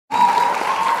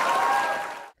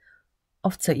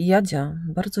Owce i Jadzia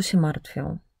bardzo się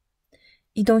martwią.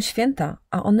 Idą święta,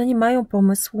 a one nie mają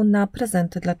pomysłu na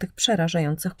prezenty dla tych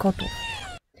przerażających kotów.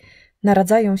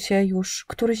 Naradzają się już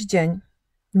któryś dzień,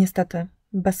 niestety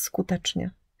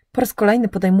bezskutecznie. Po raz kolejny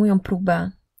podejmują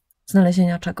próbę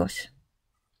znalezienia czegoś.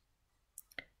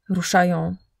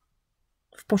 Ruszają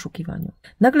w poszukiwaniu.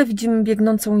 Nagle widzimy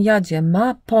biegnącą Jadzię.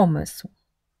 Ma pomysł.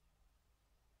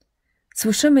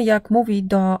 Słyszymy, jak mówi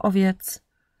do owiec: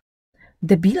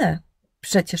 debile,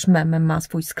 przecież MeMe ma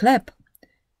swój sklep.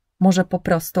 Może po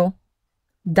prostu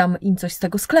dam im coś z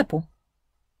tego sklepu.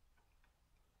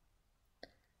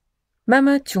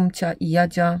 MeMe, Ciumcia i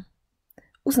Jadzia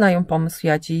uznają pomysł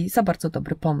Jadzi za bardzo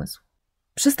dobry pomysł.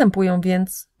 Przystępują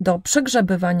więc do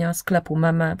przegrzebywania sklepu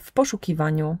MeMe w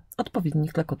poszukiwaniu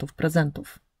odpowiednich dla kotów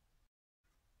prezentów.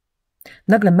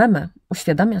 Nagle MeMe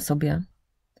uświadamia sobie,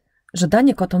 że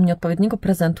danie kotom nieodpowiedniego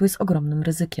prezentu jest ogromnym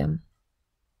ryzykiem.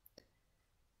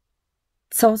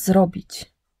 Co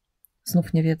zrobić?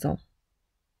 Znów nie wiedzą.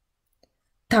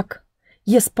 Tak,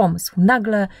 jest pomysł.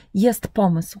 Nagle jest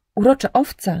pomysł. Urocze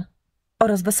owce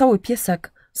oraz wesoły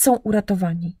piesek są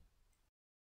uratowani.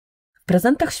 W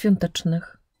prezentach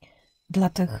świątecznych dla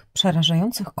tych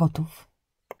przerażających kotów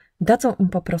dadzą im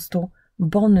po prostu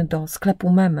bony do sklepu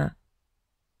MeMe.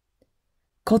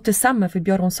 Koty same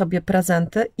wybiorą sobie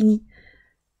prezenty i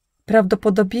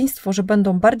prawdopodobieństwo, że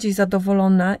będą bardziej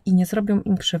zadowolone i nie zrobią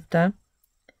im krzywdy,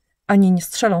 ani nie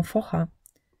strzelą focha,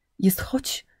 jest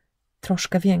choć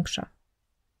troszkę większa.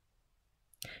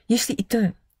 Jeśli i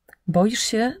ty boisz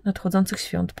się nadchodzących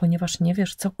świąt, ponieważ nie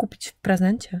wiesz, co kupić w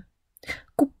prezencie,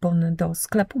 kup bony do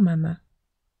sklepu MeMe.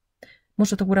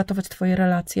 Może to uratować twoje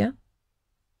relacje,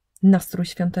 nastrój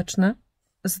świąteczny,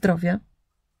 zdrowie,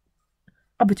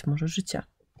 a być może życie.